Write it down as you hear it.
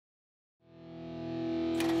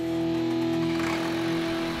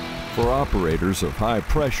For operators of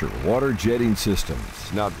high-pressure water jetting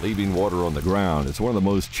systems, not leaving water on the ground is one of the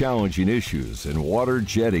most challenging issues in water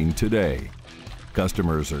jetting today.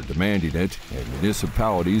 Customers are demanding it, and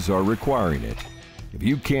municipalities are requiring it. If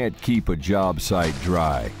you can't keep a job site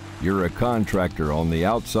dry, you're a contractor on the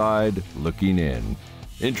outside looking in.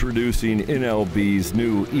 Introducing NLB's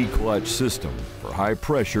new E-clutch system for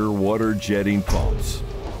high-pressure water jetting pumps.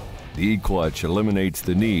 The E-clutch eliminates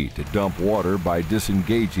the need to dump water by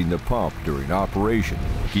disengaging the pump during operation,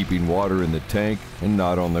 keeping water in the tank and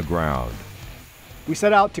not on the ground. We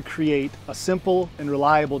set out to create a simple and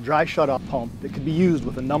reliable dry shutoff pump that could be used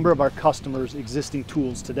with a number of our customers' existing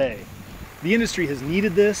tools today. The industry has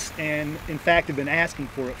needed this and, in fact, have been asking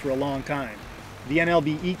for it for a long time. The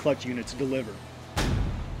NLB E-clutch units deliver.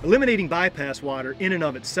 Eliminating bypass water in and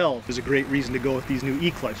of itself is a great reason to go with these new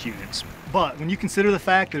E-clutch units. But when you consider the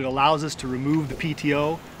fact that it allows us to remove the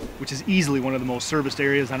PTO, which is easily one of the most serviced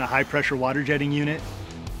areas on a high-pressure water jetting unit,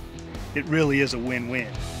 it really is a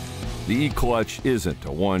win-win. The E-clutch isn't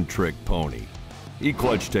a one-trick pony.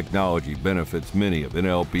 E-clutch technology benefits many of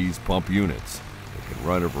NLB's pump units. It can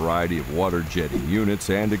run a variety of water jetting units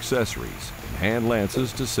and accessories, from hand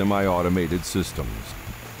lances to semi-automated systems.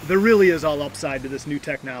 There really is all upside to this new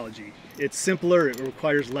technology. It's simpler, it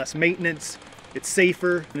requires less maintenance, it's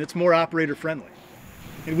safer, and it's more operator friendly.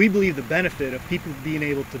 And we believe the benefit of people being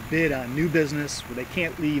able to bid on new business where they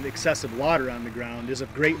can't leave excessive water on the ground is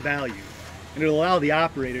of great value, and it'll allow the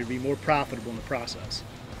operator to be more profitable in the process.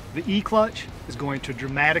 The E-clutch is going to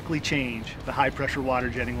dramatically change the high pressure water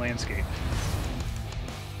jetting landscape.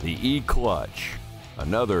 The E-clutch,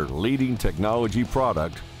 another leading technology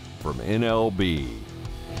product from NLB.